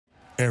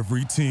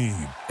Every team,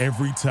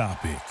 every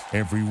topic,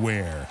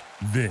 everywhere.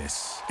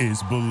 This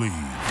is Believe.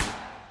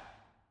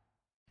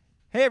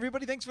 Hey,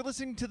 everybody. Thanks for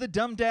listening to the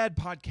Dumb Dad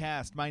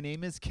Podcast. My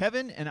name is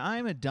Kevin, and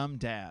I'm a dumb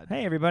dad.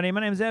 Hey, everybody.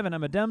 My name's Evan.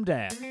 I'm a dumb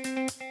dad.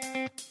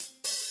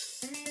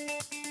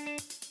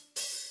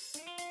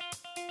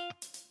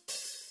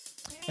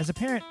 As a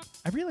parent,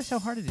 I realize how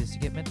hard it is to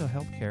get mental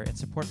health care and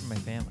support from my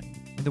family.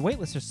 And the wait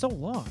lists are so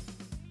long.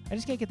 I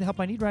just can't get the help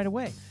I need right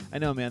away. I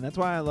know, man. That's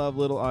why I love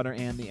Little Otter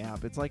and the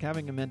app. It's like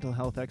having a mental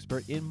health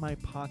expert in my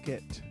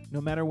pocket. No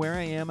matter where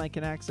I am, I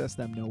can access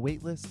them. No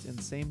wait lists and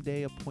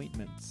same-day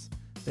appointments.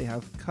 They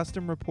have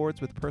custom reports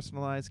with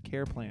personalized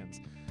care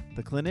plans.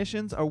 The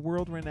clinicians are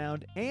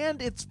world-renowned,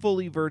 and it's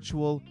fully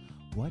virtual.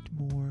 What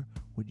more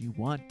would you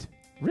want?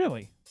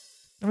 Really?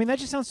 I mean, that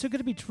just sounds too good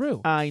to be true.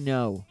 I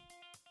know.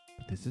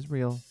 But this is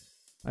real.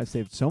 I've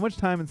saved so much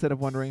time instead of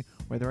wondering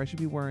whether I should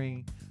be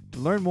worrying. To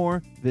learn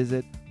more,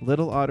 visit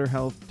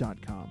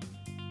littleotterhealth.com.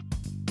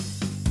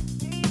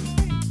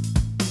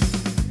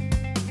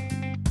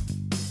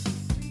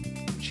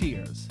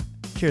 Cheers,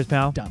 Cheers,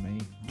 pal.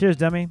 dummy. Cheers,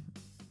 dummy.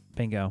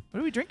 Bingo. What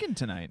are we drinking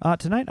tonight?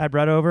 Tonight, I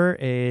brought over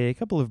a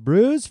couple of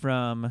brews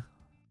from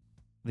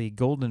the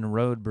Golden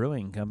Road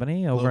Brewing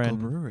Company over Local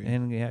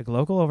brewery.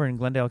 local over in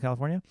Glendale,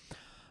 California.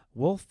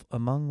 Wolf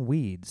Among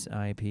Weeds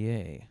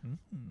IPA.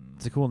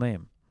 It's a cool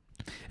name.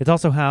 It's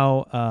also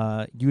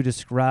how you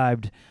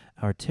described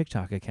our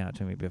TikTok account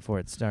to me before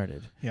it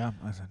started. Yeah,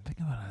 I was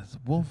thinking about it as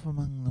Wolf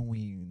Among the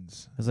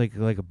Weeds. It's like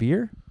a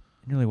beer?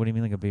 And you're like, what do you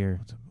mean like a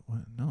beer?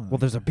 No. Well,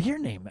 there's a beer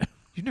name.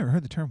 You've never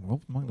heard the term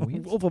Wolf Among the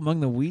Weeds? Wolf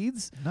Among the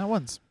Weeds? Not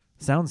once.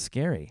 Sounds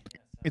scary.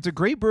 It's a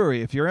great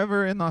brewery. If you're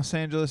ever in Los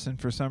Angeles and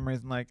for some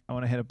reason, like, I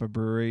want to hit up a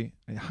brewery,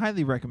 I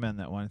highly recommend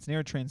that one. It's near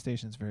a train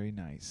station. It's very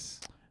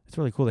nice. It's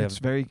really cool. It's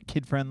very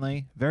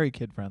kid-friendly. Very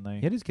kid-friendly.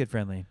 It is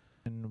kid-friendly.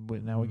 And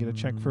now we get a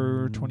check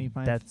for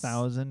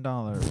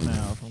 $25,000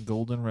 now from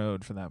Golden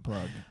Road for that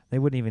plug. They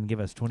wouldn't even give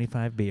us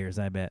 25 beers,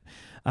 I bet.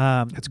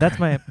 That's That's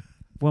my...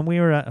 When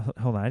we were...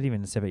 hold on, I didn't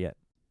even sip it yet.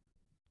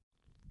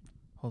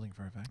 Holding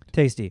for effect.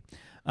 Tasty.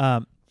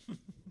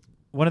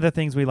 One of the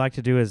things we like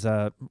to do is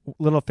a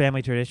little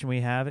family tradition we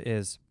have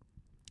is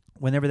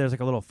whenever there's like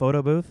a little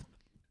photo booth,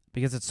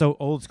 because it's so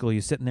old school,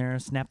 you sit in there,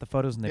 snap the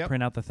photos, and they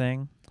print out the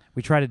thing.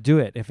 We try to do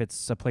it if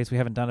it's a place we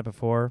haven't done it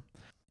before,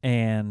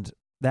 and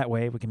that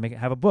way we can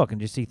have a book and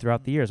just see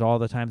throughout the years all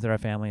the times that our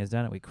family has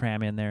done it. We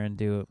cram in there and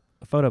do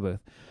a photo booth.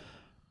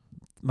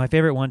 My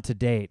favorite one to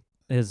date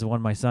is the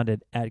one my son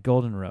did at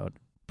Golden Road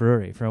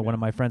Brewery for one of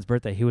my friend's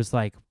birthday. He was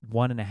like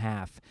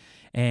 1.5,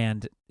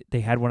 and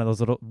they had one of those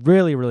little,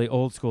 really, really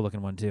old school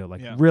looking one too,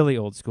 like really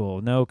old school.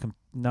 No,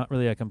 not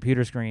really a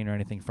computer screen or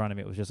anything in front of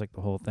it. It was just like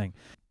the whole thing.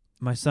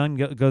 My son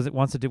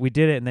wants to do. We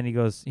did it, and then he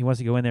wants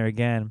to go in there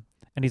again,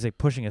 and he's like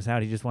pushing us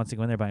out. He just wants to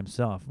go in there by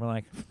himself. We're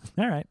like,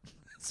 all right.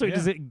 So he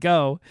just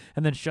go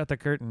and then shut the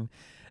curtain,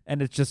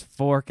 and it's just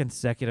 4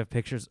 consecutive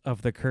pictures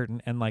of the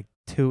curtain and like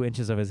 2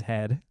 inches of his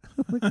head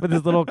with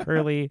his little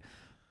curly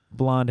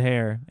blonde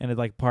hair and it's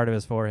like part of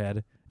his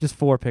forehead. Just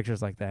 4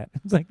 pictures like that.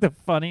 It's like the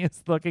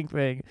funniest looking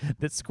thing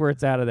that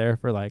squirts out of there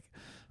for like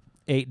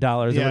 $8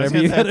 or whatever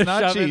you got to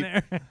shove in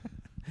there.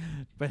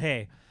 But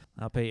hey,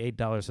 I'll pay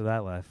 $8 for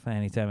that laugh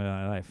any time in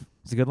my life.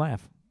 It's a good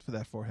laugh. For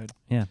that forehead.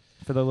 Yeah,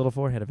 for the little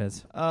forehead of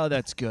his. Oh,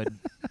 that's good.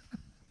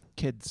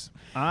 Kids.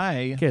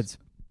 Kids.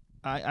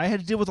 I had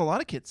to deal with a lot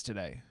of kids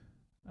today.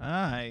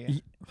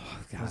 God,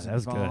 was that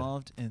was good.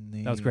 involved in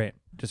the... That was great.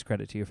 Just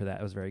credit to you for that.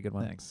 It was a very good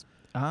one. Thanks.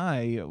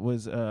 I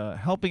was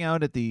helping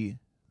out at the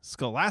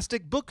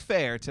Scholastic Book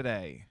Fair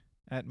today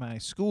at my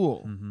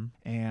school,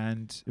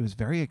 and it was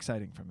very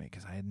exciting for me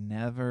because I had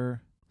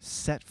never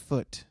set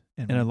foot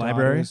in a my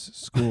library daughter's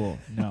school.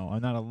 No,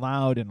 I'm not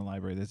allowed in a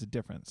library. There's a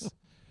difference.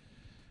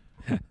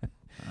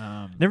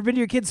 Never been to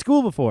your kid's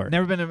school before.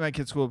 Never been to my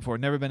kid's school before.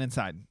 Never been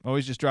inside.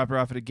 Always just drop her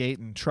off at a gate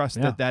and trust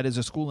that is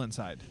a school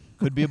inside.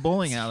 Could be a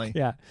bowling alley.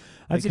 Yeah. It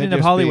I've seen could enough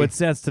just Hollywood be-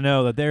 sets to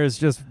know that there's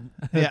just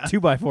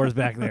 2x4s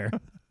back there.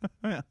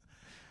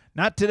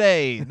 Not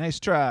today. Nice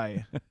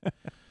try.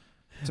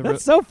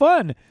 That's so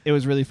fun. It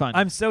was really fun.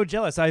 I'm so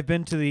jealous. I've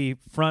been to the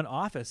front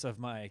office of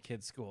my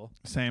kid's school.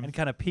 Same. And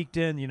kind of peeked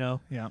in,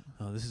 Yeah.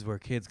 Oh, this is where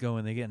kids go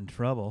when they get in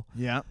trouble.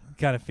 Yeah.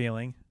 Kind of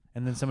feeling.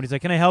 And then somebody's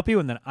like, can I help you?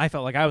 And then I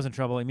felt like I was in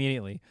trouble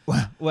immediately.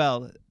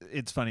 Well,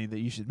 it's funny that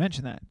you should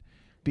mention that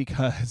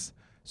because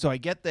so I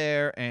get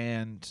there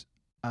and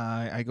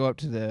I go up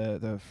to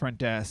the front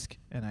desk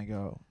and I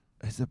go,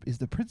 is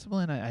the principal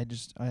in? I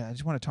just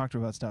want to talk to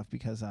her about stuff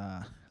because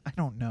I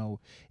don't know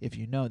if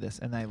you know this.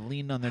 And I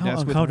lean on their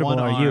desk with one arm. How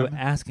uncomfortable are you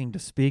asking to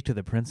speak to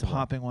the principal?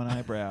 Popping one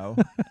eyebrow.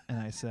 And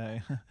I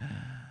say,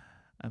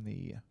 I'm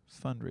the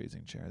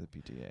fundraising chair of the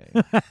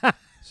PTA.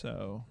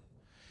 So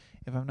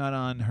if I'm not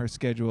on her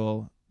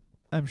schedule,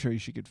 I'm sure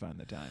she could find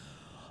the time.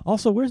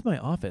 Also, where's my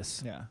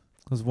office? Yeah.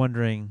 I was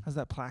wondering. How's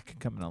that plaque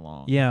coming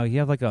along? Yeah, you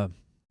have like a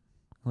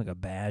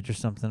badge or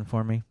something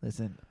for me?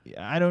 Listen,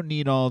 I don't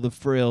need all the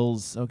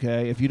frills,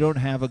 okay? If you don't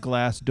have a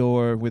glass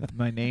door with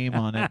my name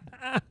on it,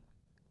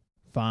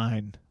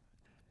 fine.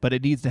 But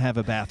it needs to have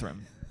a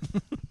bathroom.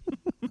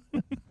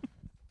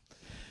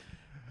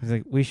 He's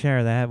like, we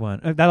share that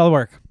one. That'll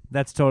work.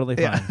 That's totally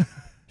fine. Yeah.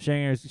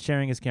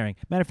 Sharing is caring.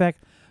 Matter of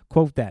fact,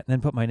 quote that and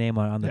then put my name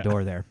on the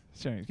door there.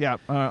 Sharing. Yeah.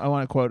 I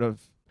want a quote of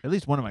at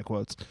least one of my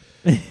quotes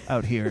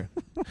out here.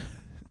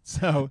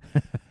 So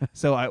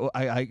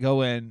I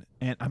go in,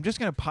 and I'm just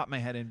going to pop my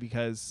head in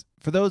because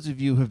for those of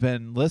you who have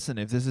been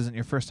listening, if this isn't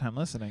your first time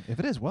listening, if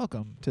it is,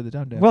 welcome to the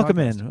Dumb Dad Welcome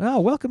podcast. in. Oh,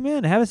 welcome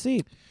in. Have a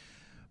seat.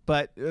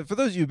 But for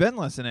those of you who've been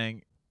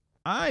listening,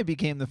 I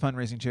became the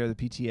fundraising chair of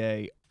the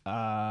PTA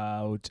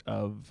out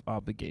of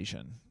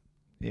obligation.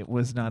 It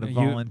was not a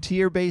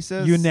volunteer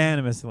basis.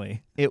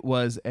 Unanimously. It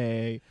was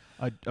a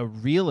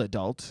real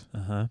adult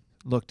Uh-huh.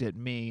 looked at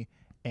me,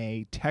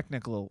 a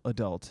technical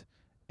adult,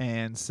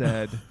 and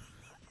said,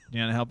 "You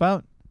want to help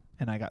out?"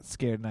 And I got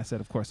scared, and I said,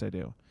 "Of course I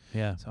do."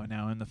 Yeah. So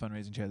now I'm the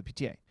fundraising chair of the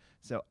PTA.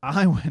 So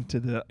I went to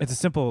the. It's a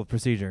simple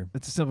procedure.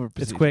 It's a simple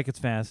procedure. It's quick. It's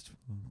fast.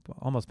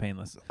 Almost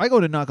painless. I go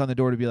to knock on the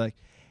door to be like,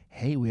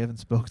 "Hey, we haven't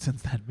spoke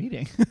since that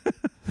meeting."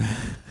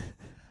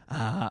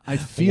 I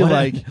feel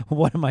like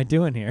what am I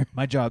doing here?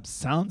 my job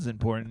sounds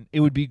important. It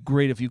would be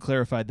great if you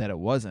clarified that it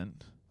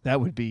wasn't. That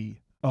would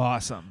be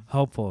awesome.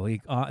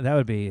 Hopefully, that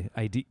would be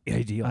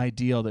ideal.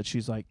 Ideal that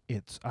she's like,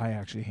 I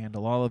actually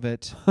handle all of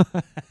it.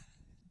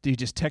 Do you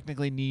just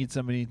technically need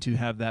somebody to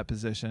have that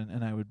position?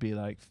 And I would be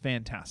like,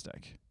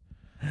 fantastic.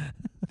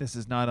 This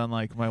is not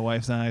unlike my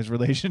wife's and I's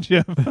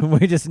relationship.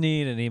 We just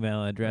need an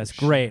email address.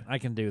 Great, I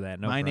can do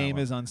that. No my problem. name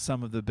is on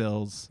some of the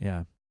bills.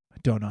 Yeah. I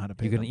don't know how to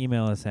pay You can them.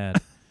 email us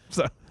at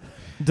So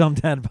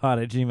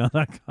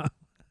dumbdadpod@gmail.com.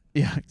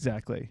 yeah,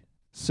 exactly.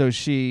 So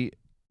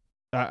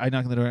I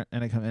knock on the door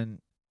and I come in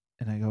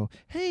and I go,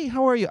 "Hey,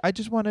 how are you? I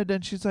just wanted,"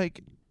 and she's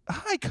like,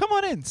 "Hi, come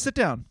on in, sit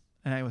down."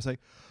 And I was like,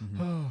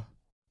 "Oh."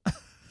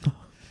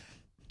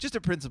 Just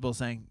a principal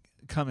saying,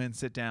 "Come in,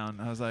 sit down."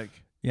 I was like,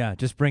 Yeah,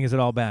 just brings it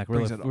all back.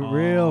 Brings Real, it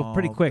real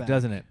pretty all quick, back.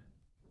 doesn't it?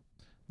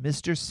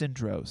 Mr.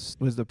 Sindros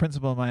was the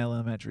principal of my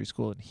elementary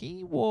school, and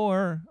he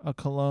wore a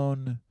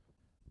cologne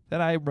that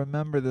I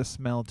remember the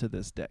smell to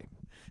this day.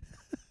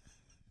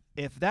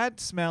 If that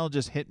smell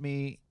just hit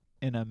me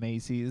in a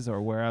Macy's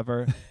or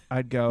wherever,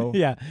 I'd go,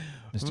 Yeah.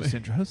 Mr.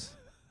 Sindros.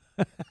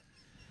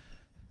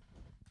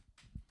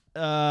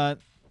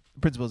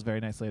 Principal is a very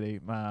nice lady.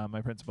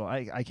 My principal,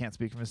 I can't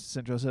speak for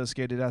Mr. Sindros. I was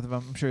scared to death of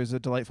him. I'm sure he's a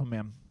delightful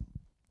man.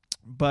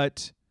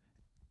 But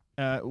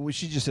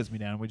she just sits me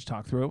down. We just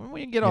talk through it. And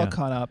we get all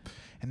caught up.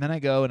 And then I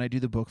go and I do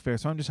the book fair.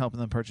 So I'm just helping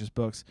them purchase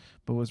books.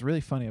 But what was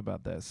really funny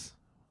about this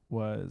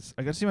was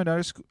I got to see my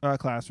daughter's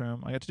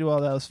classroom. I got to do all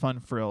those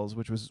fun frills,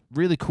 which was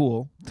really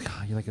cool.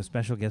 God, you're like a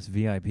special guest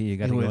VIP. You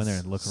got to go in there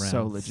and look around.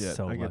 So legit.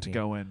 So I got to lucky.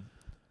 go in.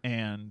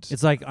 And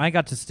It's like I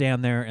got to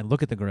stand there and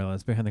look at the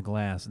gorillas behind the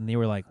glass, and they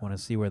were like, want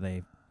to see where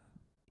they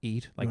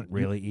eat, like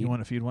really eat. You want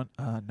to feed one?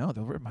 No,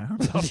 they'll rip my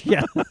arms off.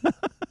 Yeah.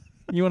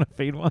 You want to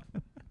feed one?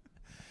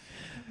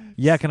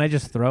 Yeah, can I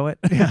just throw it?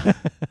 Yeah.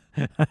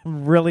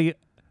 I'm really,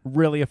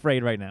 really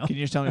afraid right now. Can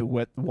you just tell me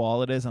what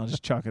wall it is and I'll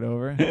just chalk it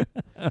over?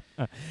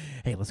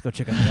 Hey, let's go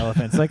check out the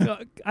elephants. Like,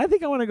 I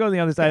think I want to go to the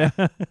other side.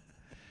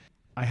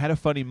 I had a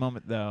funny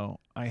moment, though.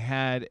 I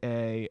had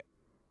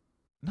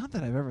not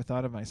that I've ever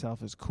thought of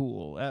myself as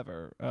cool,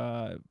 ever.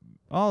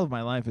 All of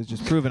my life has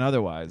just proven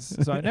otherwise.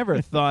 So I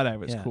never thought I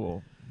was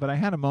cool. But I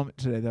had a moment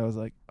today that I was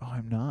like, oh,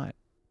 I'm not.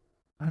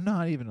 I'm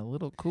not even a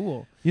little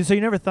cool. So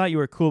you never thought you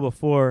were cool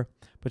before,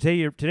 but today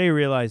you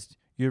realized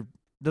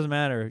doesn't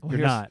matter. Well,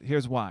 you're not.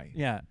 Here's why.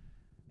 Yeah.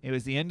 It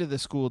was the end of the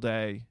school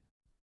day.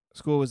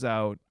 School was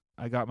out.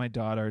 I got my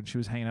daughter, and she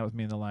was hanging out with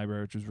me in the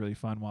library, which was really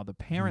fun, while the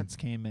parents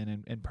came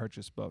in and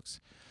purchased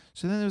books.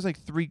 So then there was like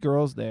 3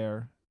 girls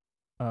there.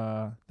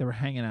 They were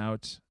hanging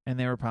out, and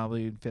they were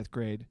probably in 5th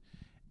grade.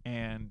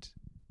 And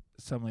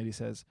some lady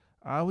says,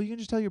 well, you can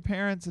just tell your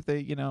parents if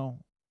they,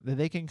 that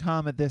they can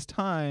come at this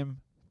time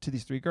to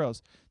these 3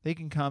 girls. They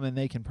can come and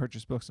they can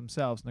purchase books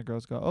themselves. And the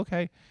girls go,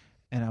 okay.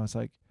 And I was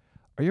like,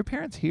 are your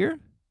parents here?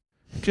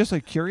 Just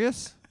like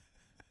curious.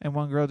 And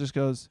one girl just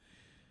goes,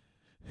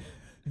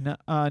 no.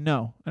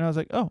 And I was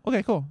like, oh,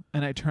 okay, cool.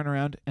 And I turn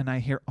around and I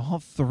hear all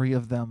 3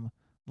 of them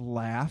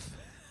laugh.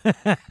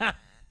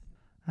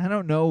 I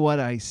don't know what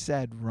I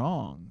said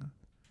wrong,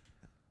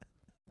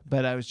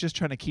 but I was just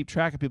trying to keep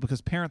track of people because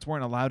parents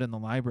weren't allowed in the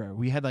library.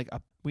 We had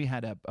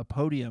a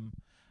podium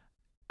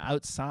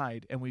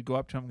outside, and we'd go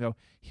up to them and go,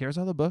 here's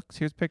all the books,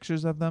 here's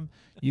pictures of them,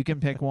 you can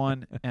pick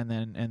one, and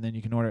then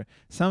you can order.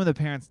 Some of the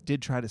parents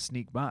did try to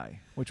sneak by,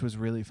 which was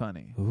really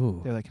funny. Ooh.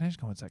 They're like, can I just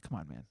go inside? Come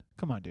on, man.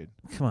 Come on, dude.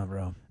 Come on,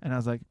 bro. And I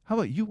was like, how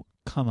about you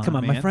come on,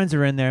 man. My friends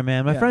are in there,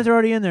 man. Yeah. My friends are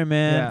already in there,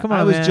 man. Yeah, Come on,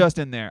 I was man. just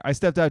in there. I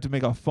stepped out to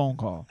make a phone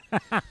call.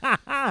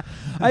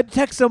 I'd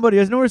text somebody.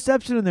 There's no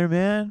reception in there,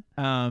 man.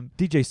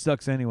 DJ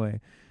Sucks anyway.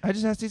 I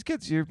just asked these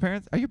kids, are your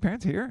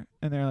parents here?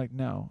 And they're like,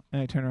 no.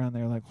 And I turn around,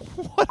 they're like,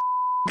 what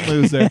a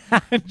loser.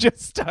 And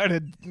just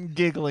started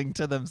giggling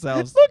to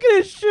themselves. Look at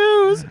his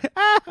shoes.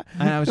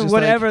 And I was just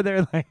whatever. like,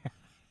 They're like,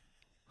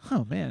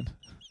 oh, man.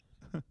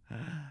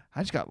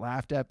 I just got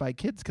laughed at by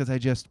kids because I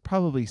just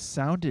probably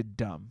sounded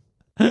dumb.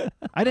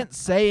 I didn't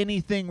say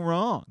anything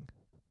wrong.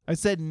 I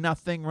said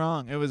nothing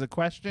wrong. It was a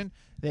question.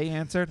 They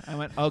answered. I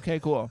went, okay,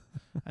 cool.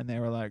 And they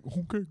were like,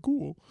 okay,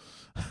 cool.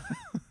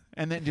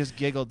 And then just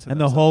giggled to And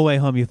themselves. the whole way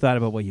home, you thought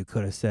about what you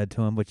could have said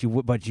to him,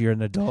 but you're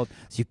an adult,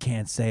 so you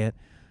can't say it.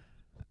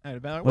 I'd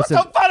have been like, What's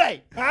what's so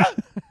funny? Huh?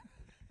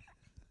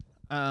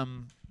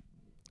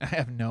 I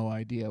have no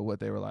idea what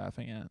they were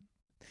laughing at.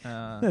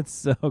 That's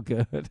so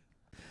good.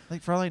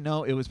 Like, for all I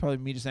know, it was probably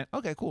me just saying,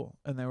 okay, cool.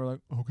 And they were like,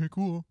 okay,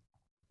 cool.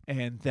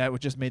 And that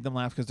would just made them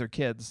laugh because they're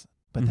kids.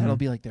 But that'll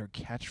be like their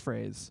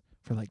catchphrase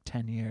for like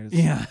 10 years.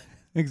 Yeah,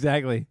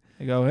 exactly.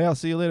 They go, hey, I'll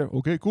see you later.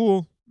 Okay,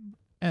 cool.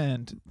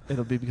 And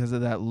it'll be because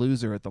of that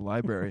loser at the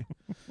library.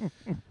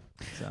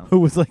 So. Who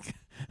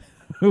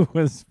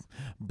was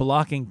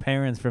blocking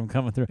parents from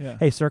coming through. Yeah.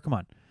 Hey, sir, come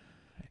on.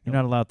 You're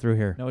not allowed through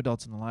here. No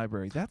adults in the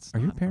library. That's Are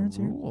not your parents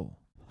a here? rule.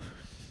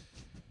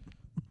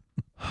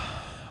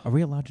 Are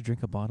we allowed to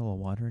drink a bottle of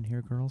water in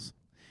here, girls?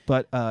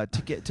 But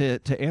to get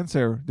to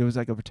answer, there was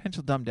like a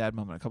potential dumb dad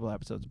moment a couple of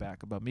episodes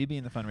back about me being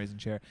in the fundraising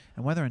chair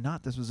and whether or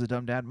not this was a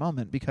dumb dad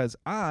moment because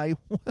I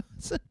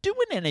wasn't doing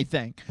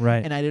anything.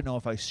 Right. And I didn't know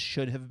if I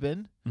should have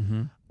been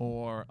Mm-hmm.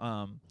 or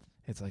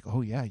it's like,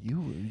 oh yeah,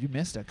 you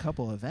missed a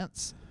couple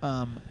events.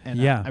 And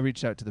Yeah. I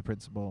reached out to the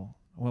principal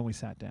when we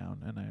sat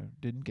down and I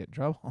didn't get in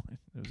trouble.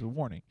 It was a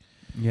warning.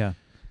 Yeah.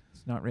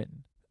 It's not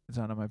written. It's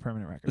not on my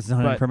permanent record. It's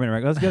not a permanent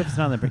record. That's good if it's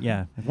not on the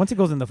yeah. Once it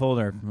goes in the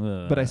folder.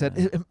 But I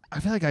said,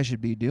 I feel like I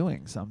should be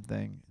doing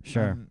something.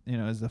 Sure.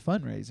 As the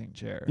fundraising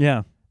chair.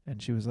 Yeah.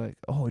 And she was like,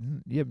 oh,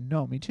 yeah,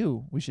 no, me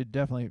too. We should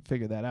definitely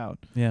figure that out.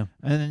 Yeah.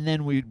 And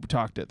then we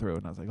talked it through,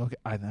 and I was like, okay,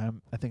 I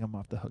think I'm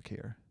off the hook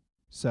here.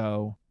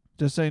 So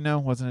just so you know,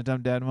 wasn't a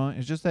dumb dad moment.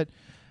 It's just that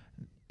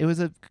it was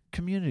a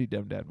community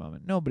dumb dad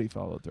moment. Nobody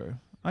followed through.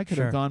 I could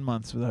Sure. have gone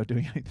months without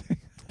doing anything.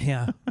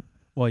 Yeah.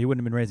 Well, you wouldn't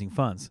have been raising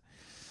funds.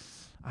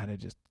 I'd have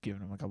just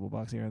given him a couple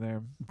bucks here or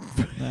there.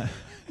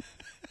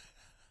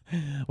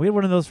 We had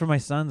one of those for my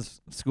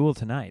son's school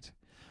tonight.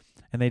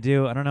 And they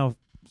do, I don't know,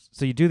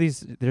 so you do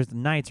these, there's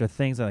nights or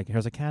things that like,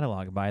 here's a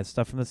catalog, buy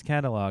stuff from this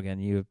catalog,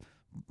 and you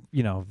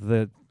know,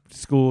 the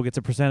school gets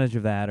a percentage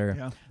of that, or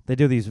Yeah. they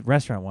do these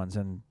restaurant ones,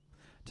 and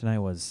tonight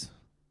was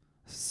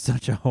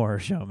such a horror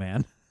show,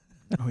 man.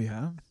 Oh,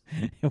 yeah?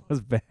 It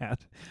was bad.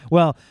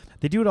 Well,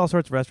 they do it at all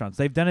sorts of restaurants.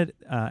 They've done it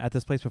at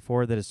this place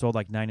before that has sold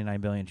like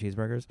 99 billion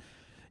cheeseburgers.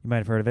 You might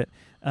have heard of it.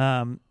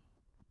 And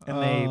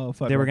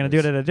they were going to do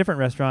it at a different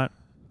restaurant.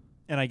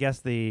 And I guess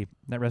that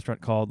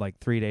restaurant called like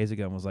 3 days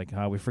ago and was like,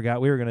 oh, we forgot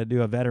we were going to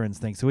do a veterans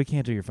thing, so we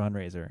can't do your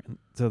fundraiser. And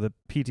so the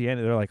PTA,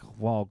 they're like,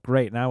 well,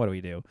 great, now what do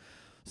we do?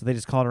 So they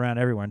just called around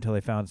everywhere until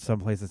they found some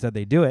place that said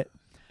they do it.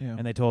 Yeah.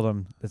 And they told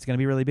them it's going to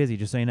be really busy,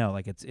 just so you know.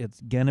 Like it's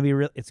going to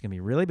be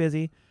really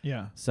busy.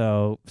 Yeah.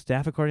 So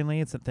staff accordingly.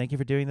 It's thank you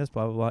for doing this,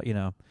 blah, blah, blah. You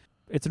know,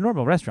 it's a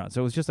normal restaurant.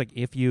 So it was just like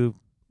if you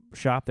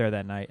shop there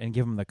that night and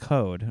give them the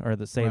code or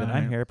say that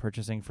I'm Right. here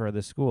purchasing for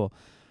this school,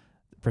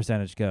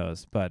 percentage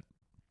goes. But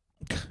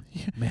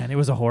man, it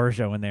was a horror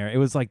show in there. It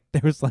was like there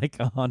was like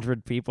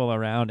 100 people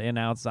around and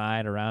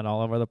outside, around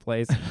all over the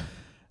place.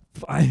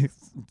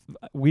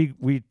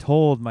 We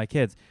told my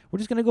kids, we're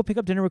just going to go pick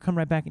up dinner. We'll come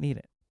right back and eat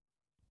it.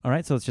 All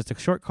right, so it's just a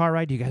short car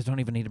ride. You guys don't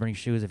even need to bring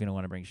shoes if you don't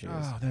want to bring shoes.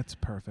 Oh, that's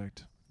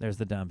perfect. There's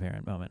the dumb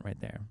parent moment right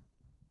there.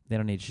 They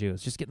don't need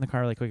shoes. Just get in the car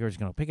really quick. We're just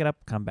going to pick it up,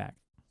 come back.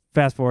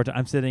 Fast forward to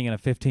I'm sitting in a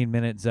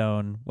 15-minute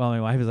zone while my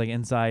wife is like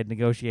inside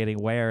negotiating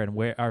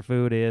where our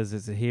food is.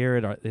 Is it here?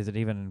 Or is it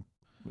even,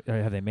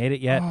 or have they made it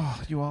yet?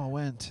 Oh, you all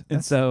went. And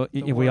That's so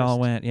the we all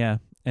worst. went, yeah.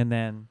 And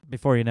then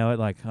before you know it,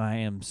 like I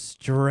am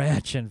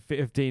stretching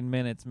 15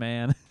 minutes,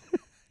 man.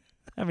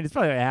 I mean, it's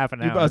probably like a half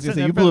an hour. I was gonna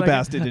say, you It's blew like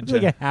past it, didn't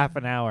like you? a half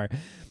an hour.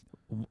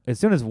 As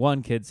soon as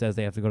one kid says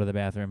they have to go to the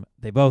bathroom,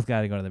 they both got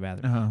to go to the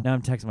bathroom. Uh-huh. Now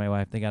I'm texting my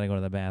wife. They got to go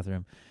to the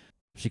bathroom.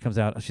 She comes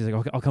out. She's like,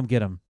 okay, I'll come get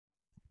them.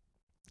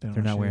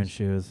 They're not wearing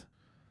shoes.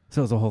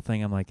 So it was a whole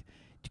thing. I'm like,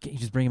 can't you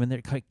just bring them in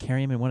there,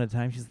 carry them in one at a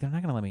time? She's like, they're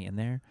not going to let me in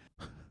there.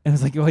 And I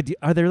was like,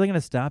 are they really going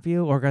to stop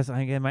you? Or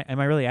am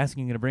I really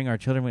asking you to bring our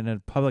children in a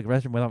public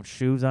restroom without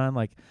shoes on?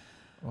 Like,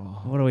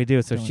 what do we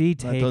do? So Don't she let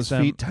takes those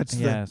them. feet touch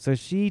the Yeah. So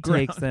she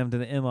takes ground. them to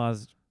the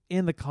in-laws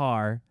in the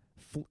car.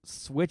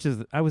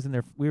 Switches. I was in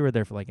there. We were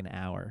there for like an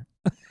hour.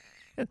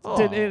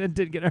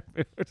 Didn't get our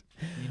food.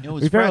 You knew it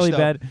was We felt fresh, really though.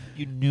 bad.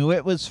 You knew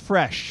it was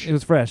fresh. It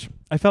was fresh.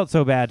 I felt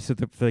so bad for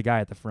the guy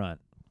at the front.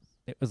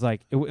 It was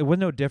like it was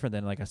no different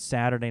than like a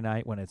Saturday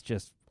night when it's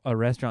just a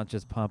restaurant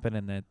just pumping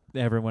and that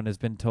everyone has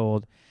been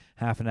told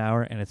half an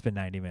hour and it's been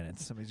 90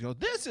 minutes. Somebody's going,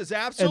 this is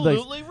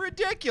absolutely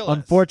ridiculous.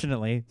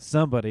 Unfortunately,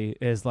 somebody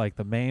is like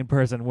the main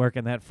person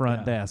working that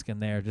front Yeah. desk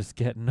and they're just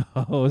getting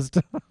hosed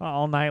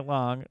all night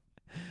long.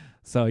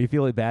 So you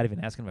feel really bad even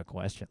asking them a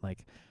question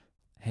like,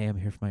 hey, I'm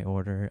here for my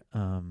order.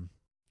 I'm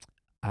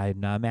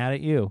not mad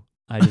at you.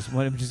 I'm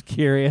just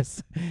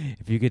curious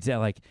if you could tell,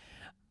 like,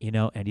 you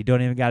know, and you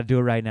don't even got to do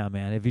it right now,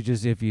 man.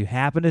 If you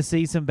happen to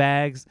see some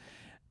bags,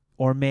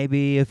 or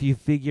maybe if you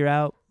figure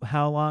out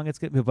how long it's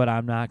going to be, but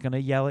I'm not going to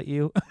yell at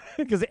you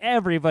because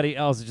everybody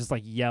else is just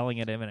like yelling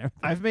at him and everything.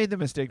 I've made the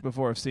mistake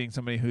before of seeing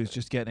somebody who's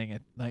just getting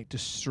it like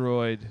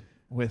destroyed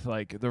with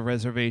like the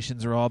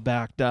reservations are all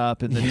backed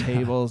up and the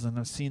tables, and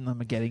I've seen them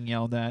getting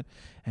yelled at.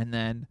 And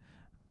then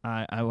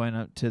I went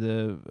up to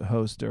the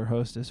host or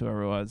hostess,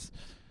 whoever it was,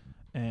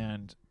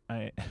 and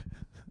I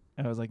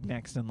was like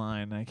next in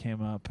line. I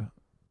came up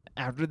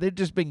after they'd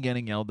just been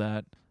getting yelled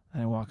at,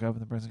 and I walk up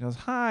and the person goes,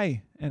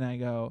 "Hi," and I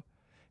go,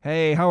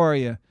 "Hey, how are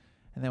you?"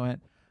 And they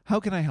went, "How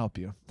can I help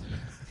you?"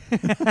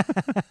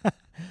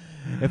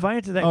 If I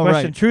answer that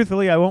question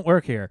truthfully, I won't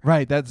work here.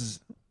 Right. That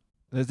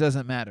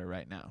doesn't matter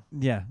right now.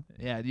 Yeah.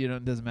 Yeah.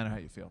 It doesn't matter how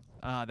you feel.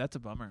 That's a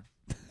bummer.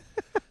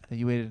 That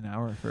you waited an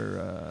hour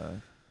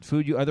for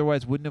food you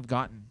otherwise wouldn't have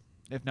gotten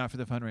if not for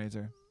the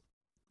fundraiser.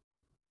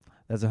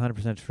 That's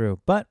 100% true.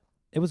 But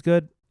it was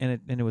good,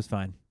 and it was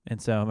fine.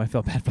 And so I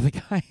felt bad for the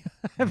guy.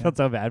 I felt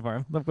so bad for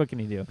him. What can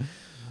he do?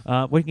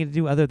 What can you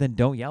do other than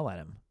don't yell at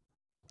him?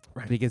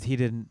 Right. Because he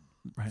didn't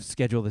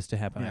schedule this to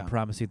happen. Yeah. I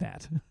promise you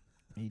that.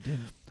 He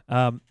didn't.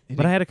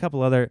 But I had a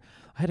couple other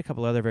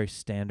very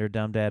standard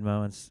dumb dad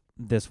moments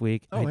this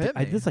week. Oh,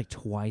 I did this like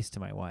twice to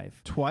my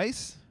wife.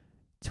 Twice.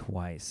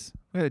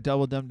 We had a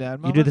double dumb dad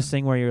moment. You do this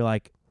thing where you're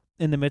like,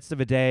 in the midst of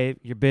a day,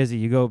 you're busy.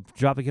 You go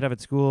drop the kid off at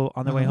school.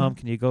 On the way home,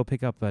 can you go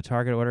pick up a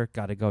Target order?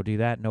 Got to go do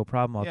that. No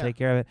problem. I'll take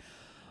care of it.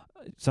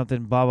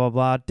 Something, blah, blah,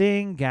 blah.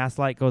 Ding. Gas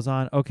light goes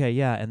on. Okay,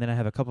 yeah. And then I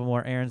have a couple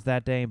more errands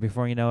that day. And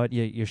before you know it,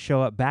 you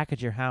show up back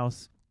at your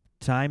house.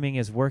 Timing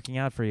is working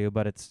out for you,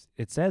 but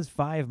it says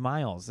 5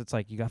 miles. It's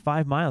like you got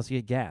 5 miles to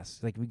get gas.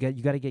 Like you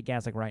got to get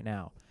gas like right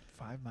now.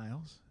 5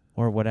 miles?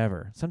 Or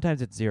whatever.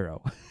 Sometimes it's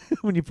 0.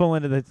 When you pull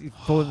into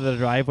the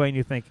driveway and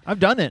you think, I've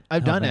done it.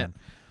 I've done it.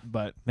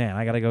 But man,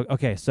 I gotta go.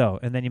 Okay, so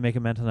and then you make a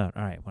mental note.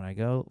 All right, when I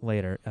go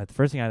later, the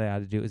first thing I got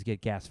to do is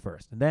get gas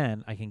first, and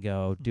then I can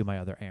go do my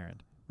other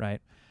errand. Right?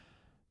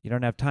 You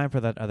don't have time for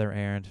that other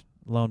errand.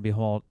 Lo and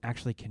behold,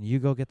 actually, can you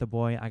go get the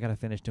boy? I gotta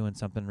finish doing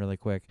something really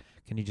quick.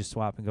 Can you just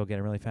swap and go get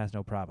it really fast?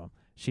 No problem.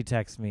 She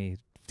texts me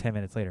 10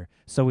 minutes later.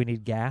 So we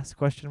need gas? ?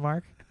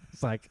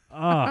 It's like,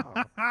 oh.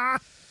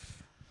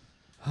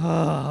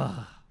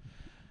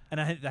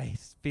 And I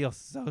feel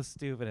so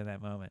stupid in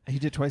that moment. You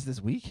did twice this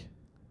week?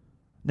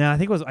 No, I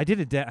think it was. I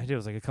did it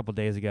was like a couple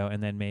days ago,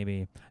 and then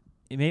I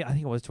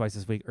think it was twice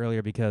this week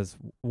earlier because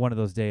one of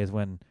those days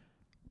when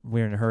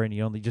we're in a hurry and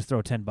you only just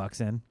throw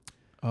 $10 in.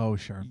 Oh,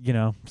 sure.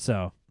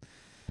 So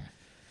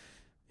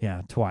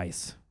yeah,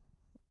 twice.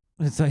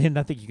 So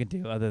nothing you can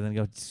do other than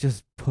go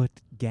just put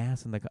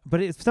gas in the car.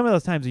 But it's some of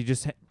those times you're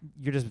just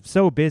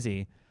so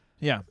busy.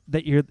 Yeah.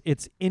 That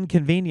it's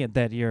inconvenient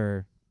that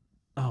you're.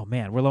 Oh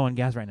man, we're low on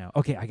gas right now.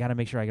 Okay, I got to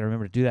make sure I got to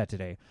remember to do that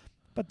today.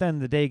 But then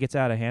the day gets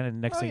out of hand,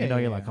 and next thing you know,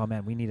 you're like, oh,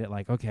 man, we need it.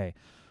 Like, okay,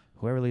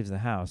 whoever leaves the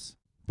house.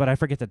 But I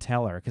forget to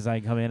tell her because I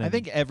come in and... I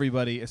think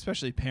everybody,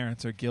 especially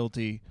parents, are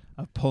guilty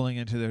of pulling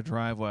into their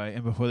driveway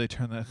and before they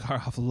turn the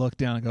car off, look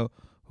down and go,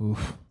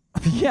 oof.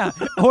 Yeah.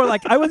 Or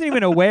like I wasn't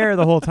even aware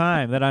the whole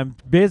time that I'm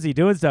busy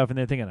doing stuff, and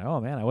they're thinking,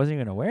 oh, man, I wasn't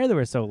even aware they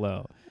were so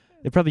low.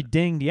 They probably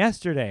dinged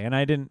yesterday, and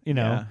I didn't,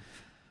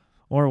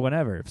 or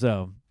whatever.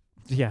 So...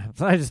 Yeah,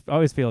 I just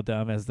always feel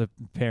dumb as the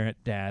parent,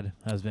 dad,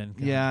 husband.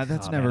 Yeah,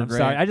 that's never man, I'm great.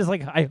 sorry. I just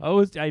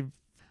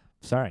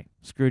sorry,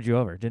 screwed you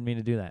over. Didn't mean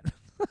to do that.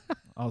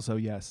 Also,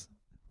 yes.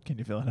 Can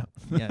you fill it up?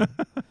 Yeah.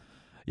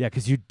 Yeah,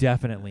 because you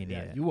definitely need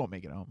it. You won't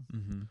make it home.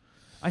 Mm-hmm.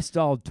 I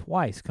stalled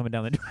twice coming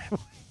down the driveway.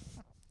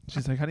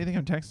 She's like, how do you think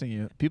I'm texting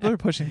you? People are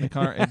pushing the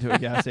car into a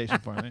gas station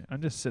for me.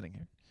 I'm just sitting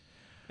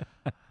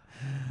here.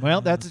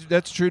 Well,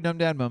 that's true dumb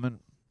dad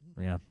moment.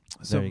 Yeah.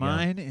 So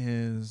mine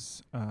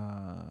is...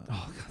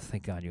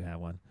 thank God you have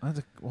one.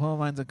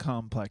 Mine's a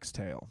complex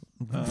tale.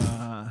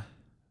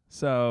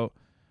 So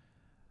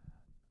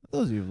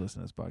those of you who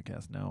listen to this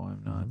podcast know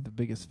I'm not the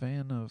biggest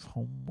fan of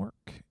homework.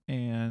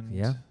 And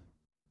yeah.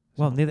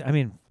 Well, neither. I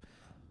mean,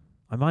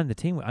 I'm on the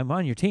team. I'm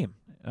on your team.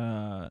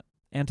 Yes.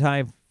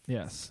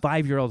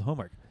 5-year-old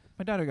homework.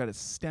 My daughter got a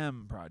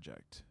STEM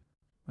project.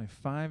 My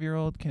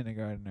 5-year-old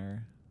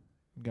kindergartner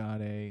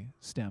got a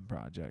STEM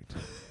project.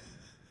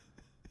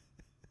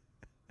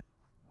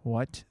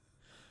 What?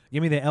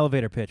 Give me the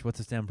elevator pitch. What's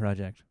a STEM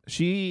project?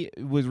 She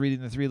was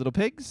reading The Three Little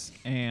Pigs,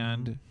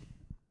 and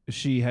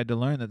she had to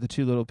learn that the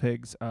 2 little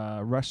pigs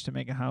rushed to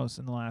make a house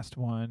in the last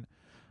one,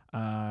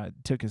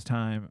 took his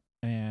time,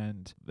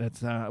 and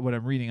that's what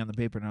I'm reading on the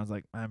paper, and I was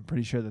like, I'm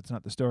pretty sure that's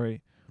not the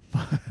story.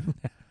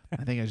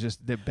 I think it's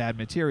just the bad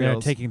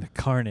materials. They're taking the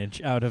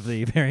carnage out of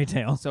the fairy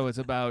tale. So it's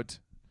about...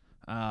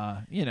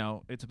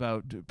 it's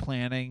about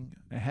planning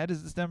ahead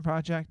as the STEM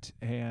project,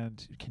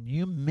 and can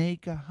you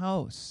make a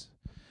house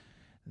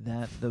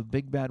that the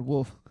big bad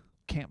wolf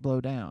can't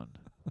blow down?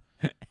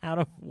 Out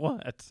of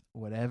what?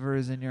 Whatever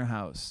is in your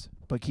house.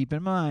 But keep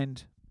in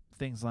mind,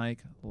 things like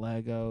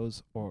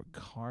Legos or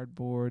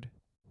cardboard,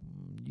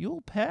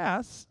 you'll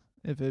pass.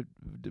 If it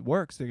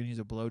works, they're going to use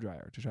a blow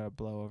dryer to try to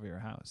blow over your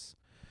house.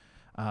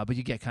 But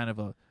you get kind of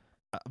a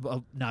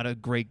not a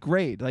great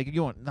grade. Like,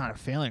 you want not a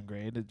failing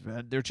grade.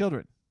 They're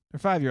children. They're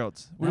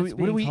 5-year-olds. What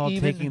do we call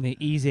taking the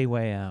easy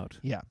way out?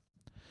 Yeah.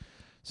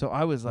 So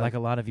I was like... Like a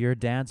lot of your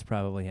dads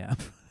probably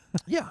have.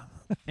 Yeah.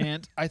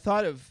 And I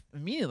thought of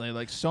immediately,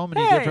 like, so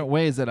many different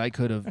ways that I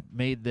could have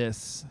made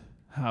this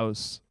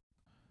house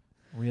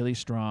really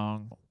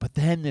strong. But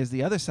then there's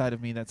the other side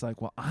of me that's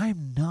like, well,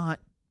 I'm not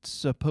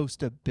supposed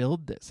to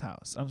build this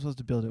house. I'm supposed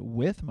to build it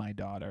with my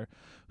daughter,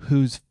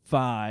 who's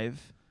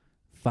 5.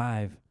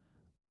 5.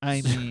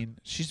 I mean,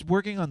 she's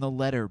working on the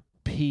letter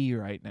P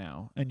right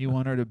now, and you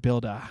want her to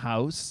build a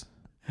house?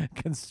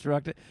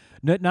 Construct it.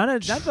 No, not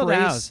build a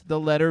house. Trace the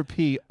letter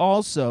P.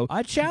 Also,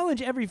 I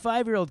challenge every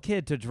 5-year-old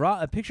kid to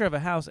draw a picture of a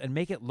house and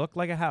make it look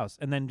like a house,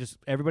 and then just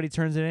everybody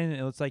turns it in, and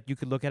it looks like you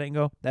could look at it and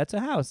go, "That's a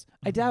house."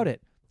 I doubt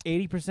it.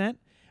 80%,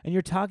 and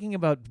you're talking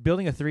about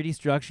building a 3D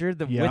structure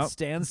that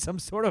withstands some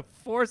sort of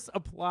force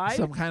applied.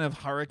 some kind of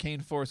hurricane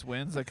force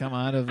winds that come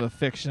out of a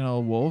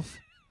fictional wolf.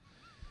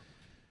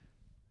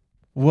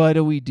 What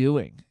are we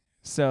doing?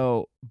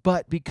 So,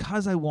 but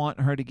because I want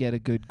her to get a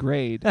good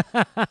grade,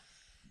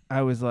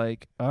 I was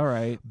like, all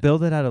right,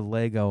 Build it out of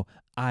Lego.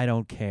 I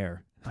don't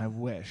care. I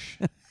wish.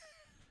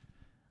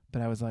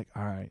 But I was like,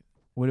 all right,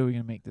 what are we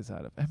going to make this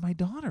out of? And my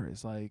daughter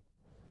is like,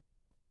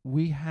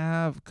 we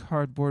have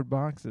cardboard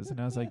boxes. And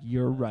I was like,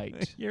 you're right.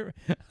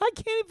 I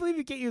can't even believe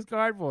you can't use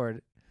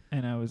cardboard.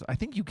 And I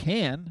think you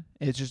can.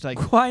 It's just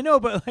like, Well, I know,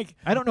 but like,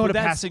 I don't know what a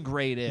that's- passing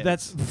grade is.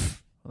 that's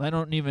I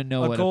don't even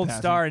know a what gold a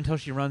passing star until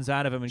she runs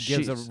out of them and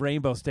gives a She's-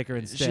 rainbow sticker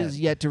instead. She has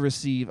yet to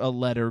receive a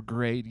letter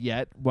grade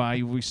yet. Why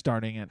are we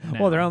starting it now?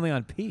 Well, they're only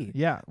on P.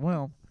 Yeah,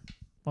 well,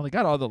 they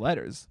got all the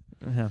letters.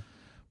 Yeah.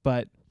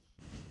 But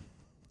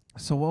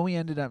so what we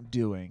ended up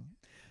doing,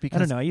 because I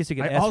don't know. I used to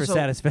get I S for also-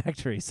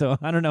 satisfactory, so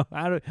I don't know.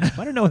 I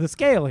don't know the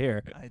scale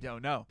here. I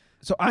don't know.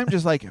 So I'm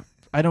just like,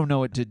 I don't know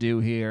what to do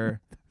here.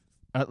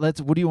 What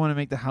do you want to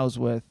make the house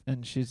with?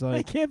 And she's I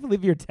like, can't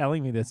believe you're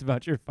telling me this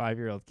about your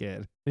 5-year-old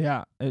kid.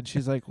 yeah. And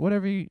she's like,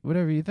 whatever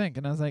you think.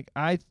 And I was like,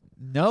 I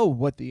know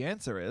what the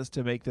answer is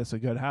to make this a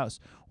good house.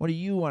 What do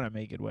you want to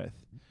make it with?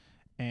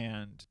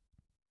 And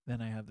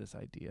then I have this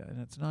idea, and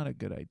it's not a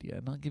good idea.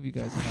 And I'll give you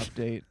guys an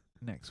update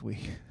next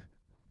week.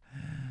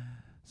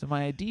 So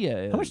my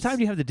idea is, How much time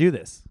do you have to do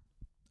this?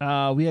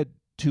 we had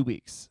 2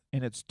 weeks,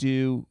 and it's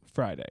due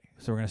Friday.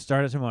 So we're gonna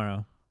start it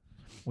tomorrow.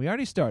 We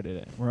already started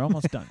it. We're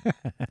almost done.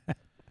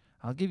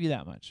 I'll give you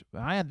that much.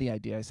 But I had the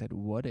idea. I said,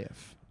 what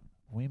if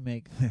we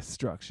make this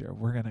structure?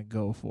 We're going to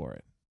go for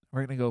it. We're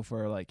going to go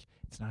for, like,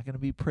 it's not going to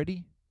be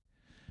pretty,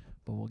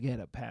 but we'll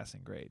get a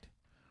passing grade.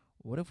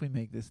 What if we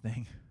make this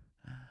thing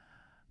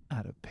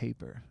out of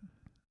paper?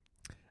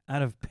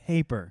 Out of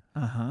paper.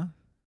 Uh-huh.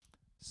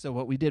 So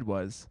what we did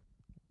was,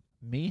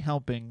 me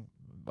helping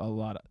a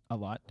lot,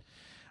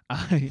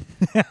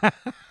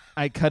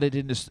 I cut it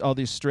into all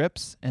these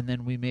strips, and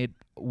then we made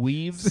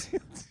weaves.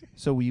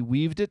 So we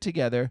weaved it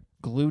together,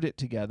 glued it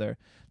together.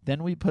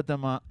 Then we put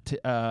them up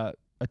to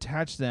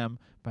attach them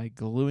by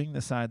gluing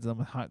the sides of them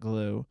with hot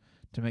glue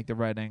to make the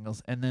right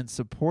angles, and then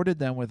supported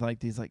them with like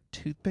these like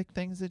toothpick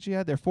things that you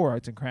had. They're for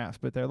arts and crafts,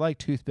 but they're like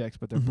toothpicks,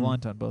 but they're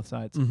blunt on both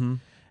sides. Mm-hmm.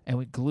 And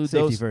we glued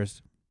Safety those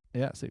first.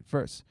 Yeah, safety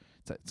first.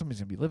 It's like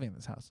somebody's gonna be living in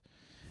this house,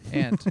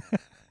 and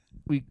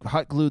we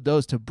hot glued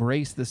those to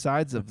brace the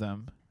sides of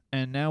them.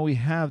 And now we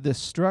have this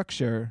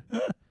structure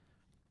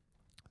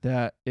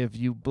that if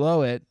you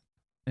blow it,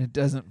 it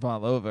doesn't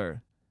fall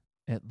over.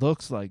 It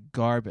looks like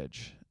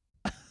garbage,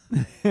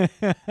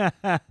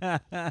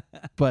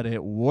 but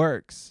it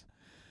works.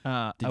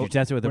 Did you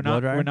test it with a blow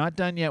dryer? We're not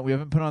done yet. We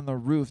haven't put it on the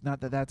roof.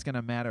 Not that that's going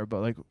to matter,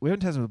 but like we haven't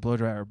tested with a blow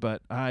dryer,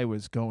 but I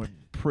was going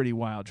pretty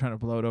wild trying to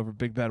blow it over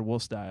Big Bad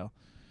Wolf style.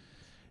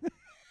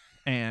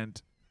 And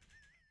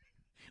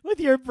with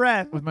your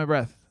breath. with my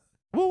breath.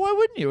 Well, why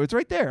wouldn't you? It's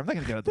right there. I'm not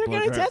going to get out the They're blow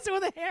gonna dryer. test it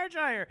with a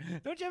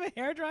hairdryer. Don't you have a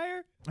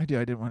hairdryer? I do.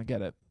 I didn't want to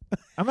get it.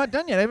 I'm not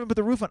done yet. I haven't put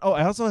the roof on. Oh,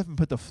 I also haven't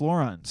put the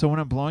floor on. So when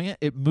I'm blowing it,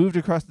 it moved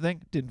across the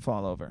thing, didn't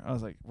fall over. I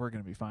was like, we're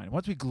going to be fine.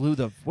 Once we glue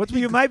the...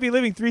 You might be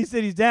living 3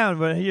 cities down,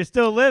 but you're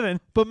still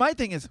living. But my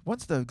thing is,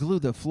 once the glue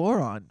the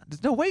floor on,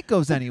 there's no way it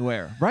goes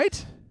anywhere,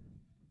 right?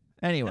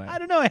 Anyway, I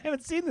don't know. I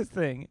haven't seen this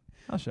thing.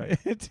 I'll show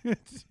you.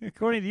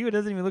 According to you, it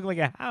doesn't even look like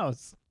a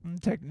house.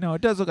 No,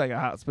 it does look like a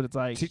house, but it's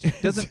like,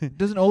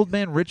 doesn't old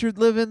man Richard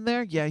live in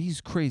there? Yeah,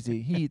 he's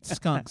crazy. He eats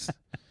skunks.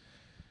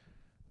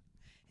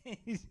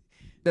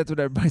 That's what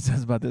everybody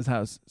says about this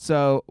house.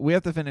 So we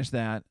have to finish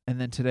that, and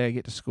then today I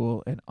get to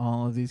school, and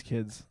all of these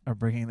kids are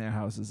bringing their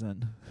houses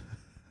in.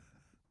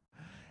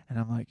 And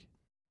I'm like,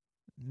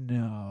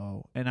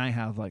 no. And I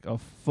have like a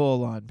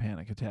full-on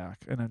panic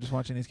attack. And I'm just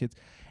watching these kids,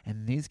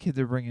 and these kids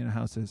are bringing in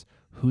houses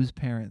whose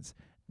parents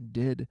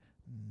did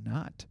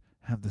not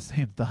have the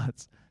same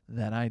thoughts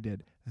that I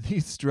did.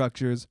 These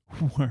structures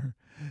were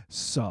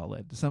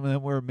solid. Some of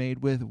them were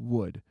made with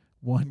wood.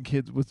 One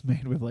kid was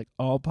made with like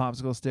all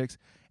popsicle sticks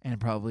and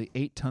probably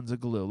 8 tons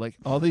of glue. Like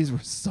all these were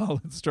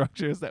solid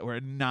structures that were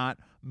not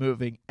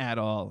moving at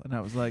all. And I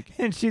was like,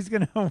 And she's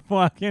going to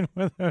walk in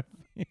with a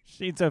few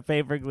sheets of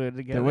paper glued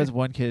together. there was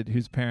one kid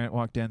whose parent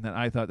walked in that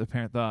I thought the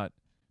parent thought,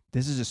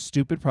 this is a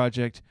stupid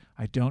project.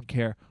 I don't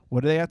care.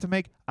 What do they have to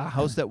make? A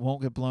house that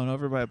won't get blown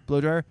over by a blow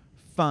dryer?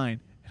 Fine.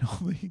 And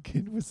all the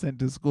kid was sent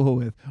to school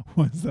with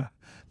was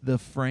the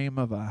frame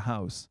of a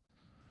house.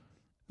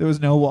 There was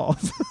no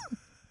walls.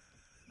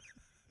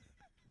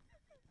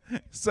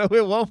 So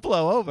it won't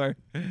blow over.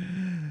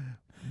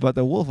 but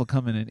the wolf will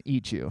come in and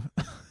eat you.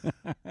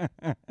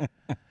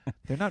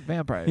 They're not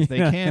vampires. They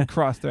can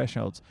cross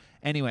thresholds.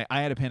 Anyway,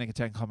 I had a panic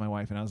attack and called my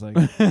wife, and I was like,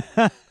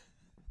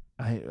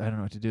 I don't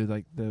know what to do.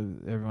 Like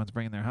everyone's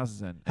bringing their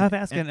houses in. How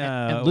fast can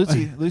and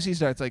Lucy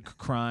starts like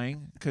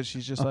crying because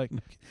she's just like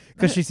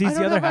because she sees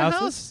the other houses.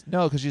 House.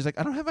 No, because she's like,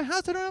 I don't have my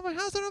house. I don't have my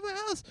house. I don't have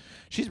my house.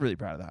 She's really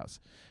proud of the house.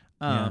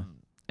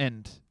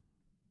 And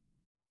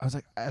I was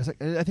like,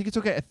 I think it's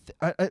okay.